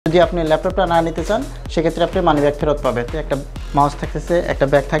যদি আপনি ল্যাপটপটা না নিতে চান সেক্ষেত্রে আপনি মানি ব্যাগ ফেরত পাবেন। একটা মাউস থাকতেছে, একটা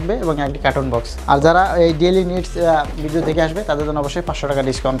ব্যাগ থাকবে এবং একটি কার্টুন বক্স। আর যারা এই ডেইলি নিডস ভিডিও দেখে আসবে তাদের জন্য অবশ্যই 500 টাকা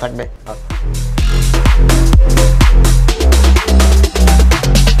ডিসকাউন্ট থাকবে।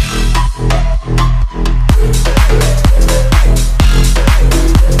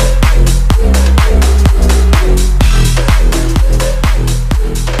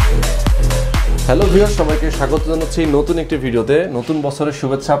 হ্যালো ভিউয়ার্স, সবাইকে স্বাগত জানাচ্ছি নতুন একটি ভিডিওতে। নতুন বছরের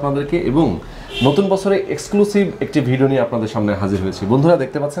শুভেচ্ছা আপনাদেরকে এবং নতুন বছরে এক্সক্লুসিভ একটি ভিডিও নিয়ে আপনাদের সামনে হাজির হয়েছি। বন্ধুরা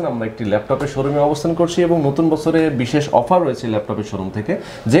দেখতে পাচ্ছেন আমরা একটি ল্যাপটপের শোরুমে অবস্থান করছি এবং নতুন বছরে বিশেষ অফার রয়েছে ল্যাপটপের শোরুম থেকে।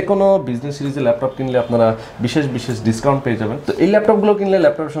 যে কোনো বিজনেস সিরিজে ল্যাপটপ কিনলে আপনারা বিশেষ ডিসকাউন্ট পেয়ে যাবেন। তো এই ল্যাপটপগুলো কিনলে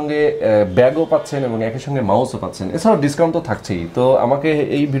ল্যাপটপের সঙ্গে ব্যাগও পাচ্ছেন এবং একই সঙ্গে মাউসও পাচ্ছেন, এছাড়াও ডিসকাউন্ট তো থাকছেই। তো আমাকে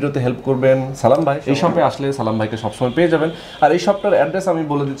এই ভিডিওতে হেল্প করবেন সালাম ভাই। এই শপে আসলে সালাম ভাইকে সবসময় পেয়ে যাবেন। আর এই শপটার অ্যাড্রেস আমি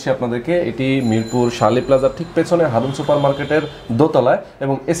বলে দিচ্ছি আপনাদেরকে। এটি মিরপুর শালি প্লাজার ঠিক পেছনে হারুন সুপার মার্কেটের দোতলায়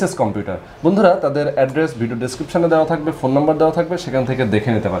এবং এসএস কম্পিউটার। বন্ধুরা তাদের অ্যাড্রেস ভিডিও ডেসক্রিপশনে দেওয়া থাকবে, ফোন নাম্বার দেওয়া থাকবে, সেখান থেকে দেখে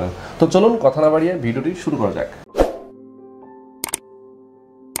নিতে পারেন। তো চলুন কথা না বাড়িয়ে ভিডিওটি শুরু করা যাক।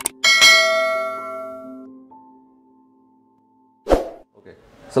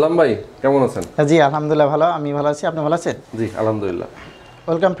 সালাম ভাই, কেমন আছেন? জি আলহামদুলিল্লাহ ভালো, আমি ভালো আছি। আপনি ভালো আছেন? জি আলহামদুলিল্লাহ।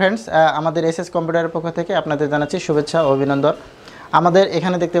 ওয়েলকাম ফ্রেন্ডস, আমাদের এসএস কম্পিউটারের পক্ষ থেকে আপনাদের জানাচ্ছি শুভেচ্ছা ও অভিনন্দন। আমাদের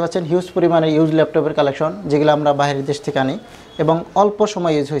এখানে দেখতে পাচ্ছেন হিউজ পরিমাণে ইউজ ল্যাপটপের কালেকশন, যেগুলো আমরা বাইরের দেশ থেকে আনি এবং অল্প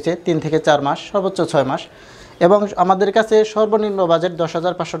সময় ইউজ হয়েছে, 3 থেকে 4 মাস, সর্বোচ্চ 6 মাস। এবং আমাদের কাছে সর্বনিম্ন বাজেট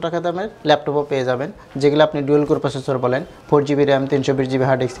 10,500 টাকা দামের ল্যাপটপও পেয়ে যাবেন, যেগুলো আপনি ডুয়েল কোর প্রসেসর বলেন, 4GB RAM, 320GB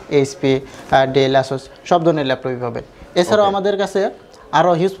hard disk, HP, del, Asus সব ধরনের ল্যাপটপই পাবেন। এছাড়াও আমাদের কাছে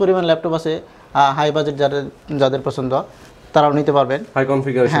আরও হিউজ পরিমাণ ল্যাপটপ আছে, হাই বাজেট যাদের পছন্দ তারাও নিতে পারবেন। হাই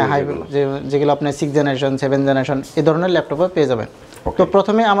কনফিগারেশন, হ্যাঁ, যেগুলো আপনি 6 জেনারেশন, 7 জেনারেশন এই ধরনের ল্যাপটপও পেয়ে যাবেন। তো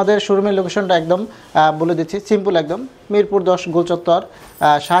প্রথমে আমাদের শোরুমের লোকেশনটা একদম বলে দিচ্ছি, সিম্পল একদম। মিরপুর 10 গোলচত্বর,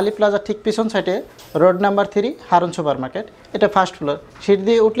 শালি প্লাজা ঠিক পিছন সাইডে, road number 3, Harun super market. এটা ফার্স্ট ফ্লোর, সিঁড়ি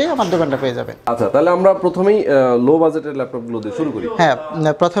দিয়ে উঠলেই আমার দোকানটা পেয়ে যাবেন। আচ্ছা, তাহলে আমরা প্রথমেই লো বাজেটের ল্যাপটপগুলো দিয়ে শুরু করি। হ্যাঁ,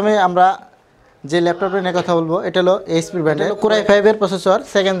 প্রথমে আমরা যে ল্যাপটপের নিয়ে কথা বলবো এটা হলো এইচপি ব্র্যান্ডের কোরাই 5 এর প্রসেসর,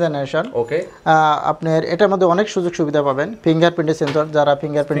 2nd জেনারেশন। ওকে, আপনার এটার মধ্যে অনেক সুযোগ সুবিধা পাবেন। ফিঙ্গারপ্রিন্টের সেন্সর, যারা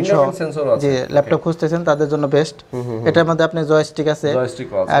ফিঙ্গারপ্রিন্ট সহ যে ল্যাপটপ খুঁজতেছেন তাদের জন্য বেস্ট। এটার মধ্যে আপনি জয়স্টিক আছে,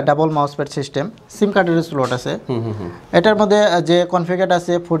 ডাবল মাউস প্যাড সিস্টেম, সিম কার্ডের স্লট আছে। এটার মধ্যে যে কনফিগার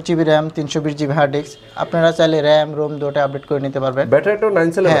আছে 4GB RAM, 320GB hard disk. আপনারা চাইলে র্যাম রোম দুটো আপডেট করে নিতে পারবেন। ব্যাটারিটাও 9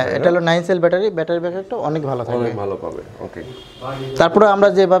 সেল। হ্যাঁ, এটা হলো 9 সেল ব্যাটারি ব্যাকআপটা অনেক ভালো থাকবে, অনেক ভালো পাবে। ওকে, তারপরে আমরা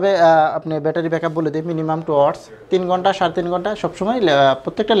যেভাবে আপনি ব্যাটারি ব্যাকআপ বলে দিই, মিনিমাম 2 আওয়ার্স, 3 ঘন্টা 3.5 ঘন্টা সবসময়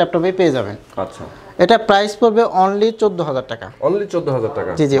প্রত্যেকটা ল্যাপটপেই পেয়ে যাবেন। আচ্ছা, এটা প্রাইস পড়বে অনলি 14,000 টাকা। অনলি 14,000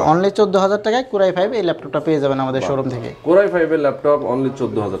 টাকা? জি, অনলি 14,000 টাকায় কোরাই 5 এই ল্যাপটপটা পেয়ে যাবেন আমাদের শোরুম থেকে। কোরাই 5 এর ল্যাপটপ অনলি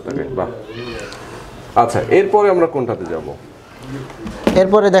 14,000 টাকায়। বাহ। আচ্ছা, এরপরে আমরা কোনটাতে যাব?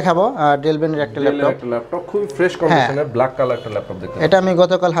 এরপরে দেখাবো ডেল ব্র্যান্ডের একটা ল্যাপটপ, খুব ফ্রেশ কন্ডিশনে ব্ল্যাক কালার একটা ল্যাপটপ দেখতে। এটা আমি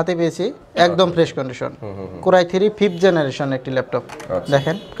গতকাল হাতে পেয়েছি, একদম fresh condition. Core i 3 5th generation একটি ল্যাপটপ।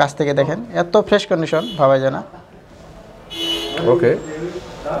 দেখেন, কাছ থেকে দেখেন, এত ফ্রেশ কন্ডিশন ভাবা যায় না। ওকে,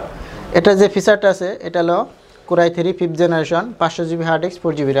 এটা যে ফিচারটা আছে এটা হলো core i 3 5th generation, 500GB hard disk,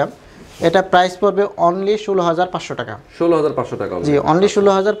 4GB RAM. এটা প্রাইস পড়বে অনলি 16,500 টাকা। 16,500 টাকা? জি, অনলি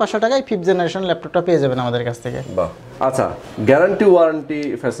 16,500 টাকায় 5th জেনারেশন ল্যাপটপটা পেয়ে যাবেন আমাদের কাছ থেকে। বাহ। আচ্ছা, গ্যারান্টি ওয়ারেন্টি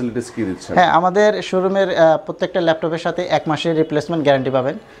ফ্যাসিলিটিস কি দিচ্ছেন? হ্যাঁ, আমাদের শোরুমের প্রত্যেকটা ল্যাপটপের সাথে 1 মাসের রিপ্লেসমেন্ট গ্যারান্টি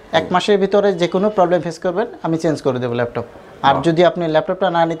পাবেন। 1 মাসের ভিতরে যে কোনো প্রবলেম ফেস করবেন আমি চেঞ্জ করে দেবো ল্যাপটপ। আর যদি আপনি ল্যাপটপটা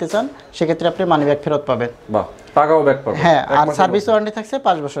না নিতে চান সেক্ষেত্রে আপনি মানি ব্যাক ফেরত পাবেন। বাহ, টাকাও ব্যাক পাবেন? হ্যাঁ, আর সার্ভিস ওয়ারেন্টি থাকছে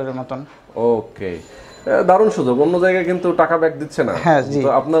 5 বছরের মতন। ওকে, দারুণ সুযোগ। অন্য জায়গায় কিন্তু টাকা ব্যাক দিচ্ছে না। হ্যাঁ, জি, তো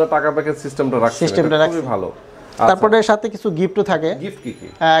আপনারা টাকা ব্যাকের সিস্টেমটা রাখছেন, খুবই ভালো। তারপরে সাথে কিছু গিফটও থাকে। গিফট কি কি?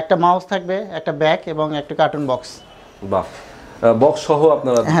 একটা মাউস থাকবে, একটা ব্যাগ এবং একটা কার্টুন বক্স। বাহ, বক্স সহ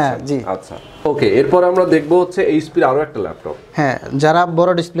আপনারা দিচ্ছেন? হ্যাঁ, জি। আচ্ছা, ওকে, এরপর আমরা দেখব হচ্ছে এইচপির আরো একটা ল্যাপটপ। হ্যাঁ, যারা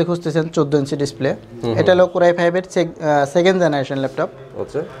বড় ডিসপ্লে খুঁজতেছেন, 14 ইঞ্চি ডিসপ্লে, এটা হলো কোরাই 5 এর 2nd জেনারেশন ল্যাপটপ।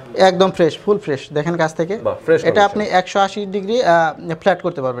 আচ্ছা, একদম ফ্রেশ, ফুল ফ্রেশ। দেখেন কাছ থেকে, এটা আপনি 180 ডিগ্রি ফ্ল্যাট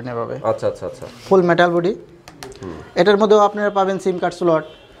করতে পারবেন এভাবে। আচ্ছা আচ্ছা আচ্ছা, ফুল মেটাল বডি। এটার মধ্যেও আপনারা পাবেন সিম card slot,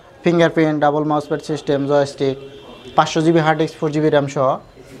 fingerprint, double mouse pad system, joystick, 500GB hard disk, 4GB RAM সহ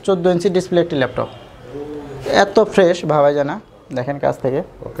 14 ইঞ্চি ডিসপ্লে একটি ল্যাপটপ। এত ফ্রেশ ভাবা যায় না, দেখেন কাছ থেকে।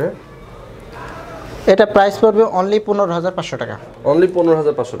 ওকে, এটা প্রাইস পড়বে অনলি 15,500 টাকা। অনলি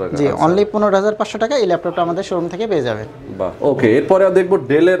 15,500 টাকা? জি, অনলি 15,500 টাকা এই ল্যাপটপটা আমাদের শোরুম থেকে পেয়ে যাবেন। বাহ। ওকে, এরপরে দেখব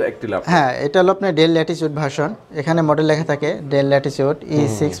ডেলের একটি ল্যাপটপ। হ্যাঁ, এটা হলো আপনার ডেল ল্যাটিটিউড ভার্সন। এখানে মডেল লেখা থাকে ডেল ল্যাটিটিউড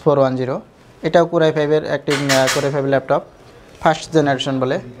E6410। এটাও কোরাই 5 এর একটি কোরাই 5 ল্যাপটপ, 1st জেনারেশন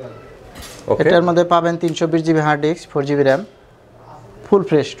বলে। এটার মধ্যে পাবেন 320GB hard disk, 4GB RAM, full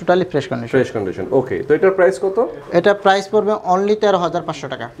fresh, totally fresh condition. Fresh condition, ওকে। তো এটার প্রাইস কত? এটা প্রাইস পড়বে অনলি 13,500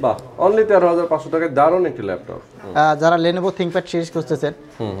 টাকা। বাহ, অনলি 13,500 টাকায় দারুণ একটি ল্যাপটপ। যারা লেনোভো থিংকপ্যাড সিরিজ খুঁজতেছেন,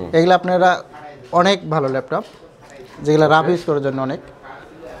 এগুলো আপনারা অনেক ভালো ল্যাপটপ, যেগুলো রাফ ইউজ করার জন্য অনেক।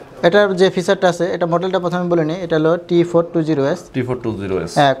 এটার যে ফিচারটা আছে, এটা মডেলটা প্রথমে বলে নিই, এটা হলো T420S।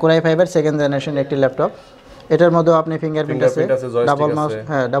 T420S, হ্যাঁ, Core i5 এর সেকেন্ড জেনারেশন একটি ল্যাপটপ। এটার মধ্যে আপনি ফিঙ্গারপ্রিন্ট আছে, ডাবল মাউস,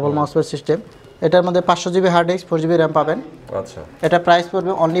 হ্যাঁ ডাবল মাউস প্যাড সিস্টেম। এটার মধ্যে 500 GB hard disk, 4 GB RAM পাবেন। আচ্ছা, এটা প্রাইস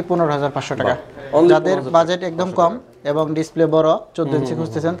পড়বে অনলি 15,500 টাকা। যাদের বাজেট একদম কম এবং ডিসপ্লে বড় 14 ইঞ্চি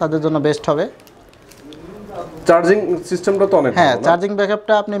খুঁজতেছেন, তাদের জন্য বেস্ট হবে। চার্জিং সিস্টেমটা তো অনেক, হ্যাঁ, চার্জিং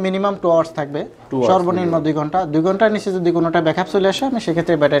ব্যাকআপটা আপনি মিনিমাম 2 আওয়ার্স থাকবে, সর্বনিম্ন 2 ঘন্টা। 2 ঘন্টার নিচে যদি কোনোটা ব্যাকআপ চলে আসে, আমি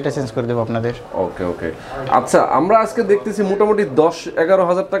সেক্ষেত্রে ব্যাটারিটা চেঞ্জ করে দেবো আপনাদের। ওকে ওকে। আচ্ছা, আমরা আজকে দেখতেছি মোটামুটি 10-11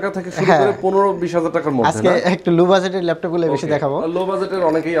 হাজার টাকা থেকে শুরু করে 15-20 হাজার টাকার মধ্যে। আজকে একটু লো বাজেটের ল্যাপটপগুলো বেশি দেখাবো। লো বাজেটের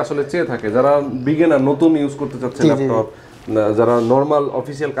অনেকেই আসলে চেয়ে থাকে, যারা বিগিনার, নতুন ইউজ করতে চাচ্ছে ল্যাপটপ, যারা নরমাল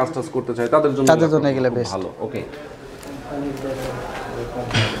অফিসিয়াল কাজ করতে চায়, তাদের জন্য এগুলো বেস্ট। ভালো। ওকে,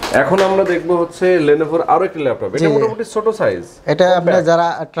 এখন আমরা দেখবো হচ্ছে লেনোভোর আরো একটি ল্যাপটপ। এটা মোটামুটি ছোট সাইজ, এটা আপনি যারা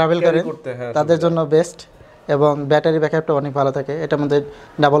ট্রাভেল করেন তাদের জন্য বেস্ট, এবং ব্যাটারি ব্যাকআপটা অনেক ভালো থাকে। এটার মধ্যে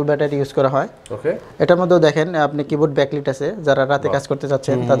ডাবল ব্যাটারি ইউজ করা হয়। ওকে, এটার মধ্যেও দেখেন আপনি কিবোর্ড ব্যাকলিট আছে, যারা রাতে কাজ করতে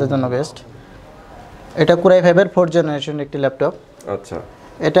চাচ্ছেন তাদের জন্য বেস্ট। এটা Core i5 এর 4th জেনারেশন একটি ল্যাপটপ। আচ্ছা,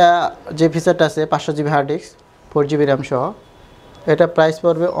 এটা যে ফিচারটা আছে 500 GB hard disk, 4 GB RAM সহ, এটা প্রাইস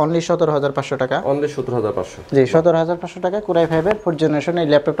পড়বে অনলি 17,500 টাকা। অনলি 17,500? জি, 17,500 টাকা Core i5 এর 4th জেনারেশন এই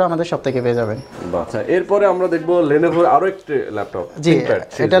ল্যাপটপটা আমাদের সব থেকে পেয়ে যাবেন। আচ্ছা, এরপরে আমরা দেখবো লেনোভোর আরো একটি ল্যাপটপ। জি,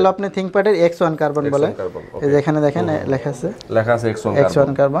 এটা হলো আপনি থিংকপ্যাড এর X1 কার্বন বলে। এই যে এখানে দেখেন লেখা আছে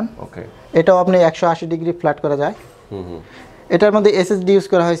X1 কার্বন। ওকে, এটাও আপনি 180 ডিগ্রি ফ্ল্যাট করা যায়। এটার মধ্যে এসএসডি ইউজ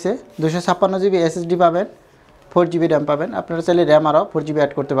করা হয়েছে, 256 জিবি এসএসডি পাবেন, 4 জিবি র্যাম পাবেন। আপনারা চাইলে র্যাম আরও 4 জিবি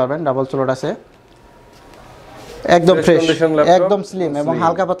অ্যাড করতে পারবেন, ডাবল স্লট আছে। একদম ফ্রেশ, একদম স্লিম এবং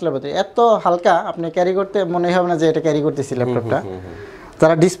হালকা পাতলা ব্যাটারি, এত হালকা আপনি ক্যারি করতে মনে হবে না যে এটা ক্যারি করতেছি ল্যাপটপটা।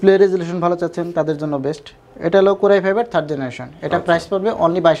 যারা ডিসপ্লে রেজলিউশন ভালো চাচ্ছেন তাদের জন্য বেস্ট। এটা হলো Core i5 এর 3rd জেনারেশন। এটা প্রাইস পড়বে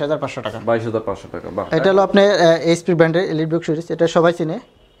অনলি 22,500 টাকা। 22,500 টাকা। বাহ, এটা হলো আপনার এইচপি ব্র্যান্ডের এলিটবুক সিরিজ। এটা সবাই চিনে,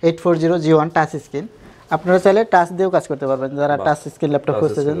 840G1 টাচ স্ক্রিন। আপনারা চাইলে টাচ দিয়েও কাজ করতে পারবেন। যারা টাচ স্ক্রিন ল্যাপটপ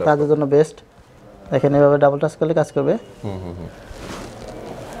খুঁজতেছেন তাদের জন্য বেস্ট। দেখেন এভাবে ডাবল টাচ করলে কাজ করবে।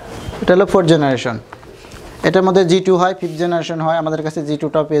 এটা হলো 4th জেনারেশন। এটার মধ্যে G2 হয়, 5th জেনারেশন হয়, আমাদের কাছে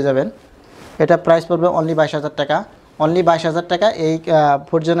G2টাও পেয়ে যাবেন। এটা প্রাইস পড়বে অনলি 22,000 টাকা। অনলি 22,000 টাকা এই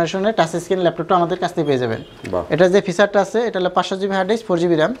 4th জেনারেশনের টাচ স্ক্রিন ল্যাপটপটা আমাদের কাছ থেকে পেয়ে যাবেন। এটা যে ফিচারটা আছে, এটা হলো 500 GB hard disk, 4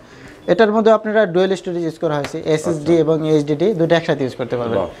 GB RAM. এটার মধ্যে আপনারা ডুয়েল স্টোরেজ ইউজ করা হয়েছে, এসএসডি এবং এইচডিডি দুটো একসাথে ইউজ করতে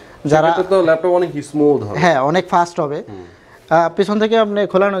পারবেন। যারা তো ল্যাপটপ অনেক স্মুথ হবে, হ্যাঁ অনেক ফাস্ট হবে। পিছন থেকে আপনি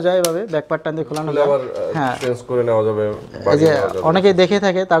খোলানো যায়, এভাবে ব্যাক পার্টটা দিয়ে খোলানো যায়, হ্যাঁ চেঞ্জ করে নেওয়া যাবে। এই যে অনেকেই দেখে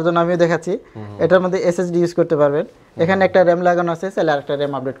থাকে, তার জন্য আমিও দেখাচ্ছি। এটার মধ্যে এসএসডি ইউজ করতে পারবেন, এখানে একটা র্যাম লাগানো আছে, চাইলে আরেকটা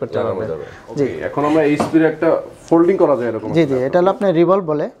র্যাম আপডেট করতে পারবেন। জি, এখন আমরা এইচপির একটা ফোল্ডিং করা যায় এরকম। জি জি, এটা হলো আপনি রিভলভ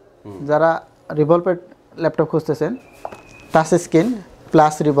বলে। যারা রিভলভের ল্যাপটপ খুঁজতেছেন, টাচ স্ক্রিন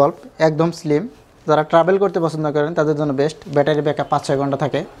প্লাস রিভলভ, একদম স্লিম, যারা ট্রাভেল করতে পছন্দ করেন তাদের জন্য বেস্ট। ব্যাটারি ব্যাকআপ 5-6 ঘন্টা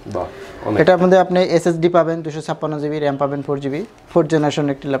থাকে। এটার মধ্যে আপনি এসএসডি পাবেন, 256 জিবি র্যাম পাবেন, 4 জিবি, 4th জেনারেশন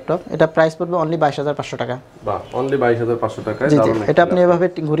একটি ল্যাপটপ। এটা প্রাইস পড়বে অনলি 22,500 টাকা। বাহ, অনলি 22,500 টাকায়। জি জি, এটা আপনি এভাবে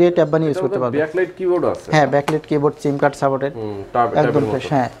ঘুরিয়ে ট্যাব বানিয়ে ইউজ করতে পারবেন। ব্যাকলাইট কিবোর্ড আছে, হ্যাঁ ব্যাকলাইট কিবোর্ড, সিম কার্ড সাপোর্টেড, একদম ফ্রেশ।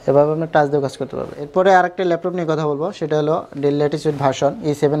 হ্যাঁ, এভাবে আপনি টাচ দিয়ে কাজ করতে পারবেন। এরপরে আরেকটা ল্যাপটপ নিয়ে কথা বলবো, সেটা হলো ডেল ল্যাটিটিউড ভার্সন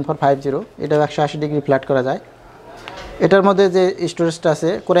E7450। এটা 180 ডিগ্রি ফ্ল্যাট করা যায়। এটার মধ্যে যে স্টোরেজটা আছে,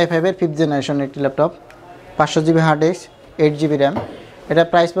 Core i5 এর 5th জেনারেশন একটি laptop, 500 GB hard disk, 8 GB RAM. এটা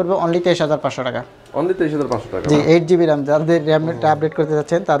প্রাইস পড়বে অনলি 23,500 টাকা। অনলি 23,500 টাকা। জি, 8 জিবি র্যাম, যাদের র্যামটা আপডেট করতে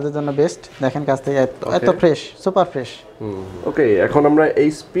যাচ্ছেন তাদের জন্য বেস্ট। দেখেন কাছ থেকে এত ফ্রেশ, সুপার ফ্রেশ। ওকে, এখন আমরা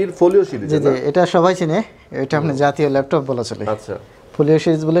এইচপির ফোলিও সিরিজ। জি জি, এটা সবাই চিনে, এটা আপনি জাতীয় ল্যাপটপ বলা চলে। আচ্ছা, ফোলিও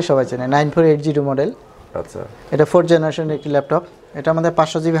সিরিজ বলে সবাই চেনে, 9480 মডেল। আচ্ছা, এটা 4th জেনারেশনের একটি ল্যাপটপ। এটা আমাদের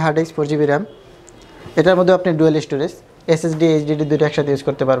 500 GB hard disk, 4 GB RAM. এটার মধ্যে আপনি ডুয়েল স্টোরেজ, এসএসডি এইচডিডি দুটো একসাথে ইউজ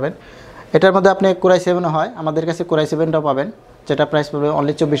করতে পারবেন। এটার মধ্যে আপনি Core i7 হয়, আমাদের কাছে Core i7টাও পাবেন, যেটা প্রাইস পড়বে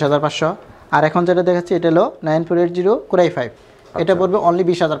অনলি 24,500। আর এখন যেটা দেখাচ্ছি এটা হলো 9480 Core i5, এটা পড়বে অনলি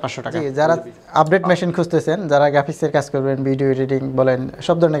 20,500 টাকা। যারা আপডেট মেশিন খুঁজতেছেন, যারা গ্রাফিক্সের কাজ করবেন, ভিডিও এডিটিং বলেন,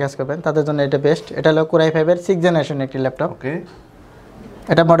 সব ধরনের কাজ করবেন, তাদের জন্য এটা বেস্ট। এটা হলো Core i5 এর 6th জেনারেশন একটি ল্যাপটপ। ওকে,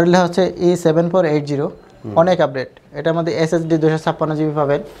 এটা মডেলটা হচ্ছে E7480, অনেক আপডেট। এটার মধ্যে এসএসডি 256 জিবি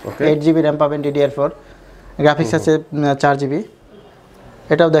পাবেন, 8 জিবি র্যাম পাবেন, DDR4, গ্রাফিক্স আছে 4 জিবি।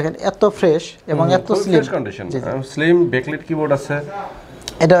 এটাও দেখেন এত ফ্রেশ এবং এত slim condition. Slim backlight keyboard আছে।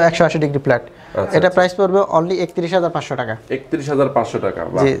 এটা 180 ডিগ্রি ফ্ল্যাট। এটা প্রাইস পড়বে অনলি 31500 টাকা। 31500 টাকা,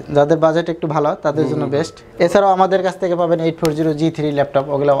 বাহ। জি, যাদের বাজেট একটু ভালো তাদের জন্য বেস্ট। এছাড়াও আমাদের কাছ থেকে পাবেন 840 G3 ল্যাপটপ,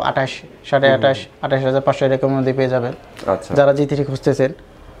 ওগুলো 28, 28.5, 28500 এরকম মধ্যে পেয়ে যাবেন। আচ্ছা, যারা G3 খুঁজতেছেন,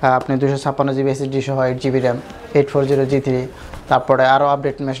 আপনি 256 GB SSD সহ 8 GB RAM, 840 G3, তারপরে আরও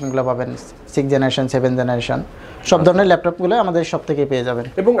আপডেট মেশিনগুলো পাবেন 6 জেনারেশন, 7 জেনারেশন, সব ধরনের ল্যাপটপগুলো আমাদের সব থেকে পেয়ে যাবেন।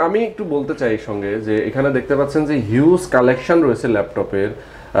 এবং আমি একটু বলতে চাই সঙ্গে যে এখানে দেখতে পাচ্ছেন যে হিউজ কালেকশন রয়েছে ল্যাপটপের।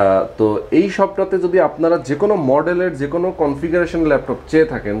 তো এই শপটাতে যদি আপনারা যে কোনো মডেলের যে কোনো কনফিগারেশন ল্যাপটপ চেয়ে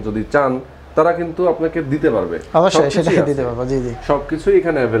থাকেন, যদি চান, তারা কিন্তু আপনাকে দিতে পারবে। অবশ্যই সেটা দিতে পারবো। জি জি, সবকিছুই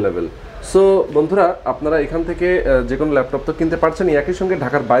এখানে অ্যাভেলেবেল। সো বন্ধুরা, আপনারা এখান থেকে যে কোনো ল্যাপটপ তো কিনতে পারছেন, একই সঙ্গে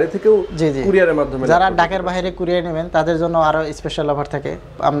ঢাকার বাইরে থেকেও কুরিয়ারের মাধ্যমে। যারা ঢাকার বাইরে কুরিয়ার নেবেন তাদের জন্য আরো স্পেশাল অফার থাকে।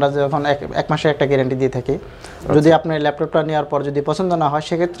 আমরা যখন এক মাসের একটা গ্যারান্টি দিয়ে থাকি। যদি আপনার ল্যাপটপটা নেওয়ার পর যদি পছন্দ না হয়,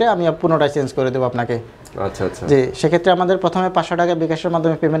 সেক্ষেত্রে আমি পুনরায় চেঞ্জ করে দেবো আপনাকে। আচ্ছা আচ্ছা, জি, সেক্ষেত্রে আমাদের প্রথমে 500 টাকা বিকাশের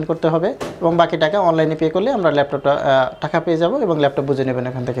মাধ্যমে পেমেন্ট করতে হবে এবং বাকি টাকা অনলাইনে পে করলে আমরা ল্যাপটপটা টাকা পেয়ে যাব এবং ল্যাপটপ বুঝে নেবেন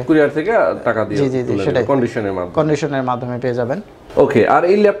এখান থেকে, কুরিয়ার থেকে টাকা দিয়ে। জি জি জি, সেটাই কন্ডিশনের মাধ্যমে পেয়ে যাবেন। ওকে, আর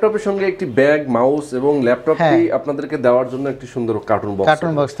এই ল্যাপটপের সঙ্গে একটি ব্যাগ, মাউস এবং ল্যাপটপটি আপনাদেরকে দেওয়ার জন্য একটি সুন্দর কার্টুন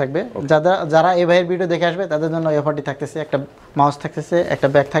বক্স থাকবে। যারা এই ভাইয়ের ভিডিও দেখে আসবে তাদের জন্য এই অফারটি থাকতেছে, একটা মাউস থাকতেছে, একটা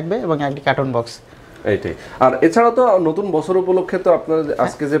ব্যাগ থাকবে এবং একটি কার্টুন বক্স। এইটাই। আর এছাড়া তো নতুন বছর উপলক্ষে তো আপনার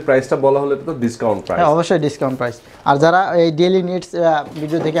আজকে যে প্রাইসটা বলা হলো, এটা তো ডিসকাউন্ট প্রাইস। হ্যাঁ, অবশ্যই ডিসকাউন্ট প্রাইস। আর যারা এই ডেইলি নিডস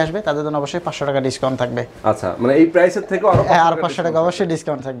ভিডিও দেখে আসবে তাদের জন্য অবশ্যই 500 টাকা ডিসকাউন্ট থাকবে। আচ্ছা, মানে এই প্রাইসের থেকে আরো 500 টাকা অবশ্যই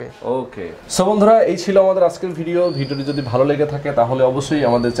ডিসকাউন্ট থাকবে। ওকে, সো বন্ধুরা, এই ছিল আমাদের আজকের ভিডিওটি যদি ভালো লেগে থাকে তাহলে অবশ্যই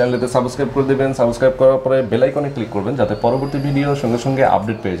আমাদের চ্যানেলটিতে সাবস্ক্রাইব করে দিবেন। সাবস্ক্রাইব করার পরে বেল আইকনে ক্লিক করবেন যাতে পরবর্তী ভিডিও সঙ্গে সঙ্গে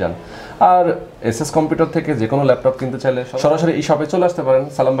আপডেট পেয়ে যান। আর এসএস কম্পিউটার থেকে যে কোনো ল্যাপটপ কিনতে চাইলে সরাসরি এই শপে চলে আসতে পারেন।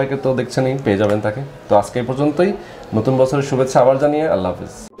 সালাম ভাইকে তো দেখছেনই, পেয়ে যাবেন তাকে। তো আজকে এই পর্যন্তই। নতুন বছরের শুভেচ্ছা আবার জানিয়ে আল্লাহ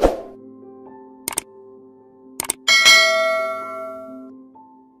হাফেজ।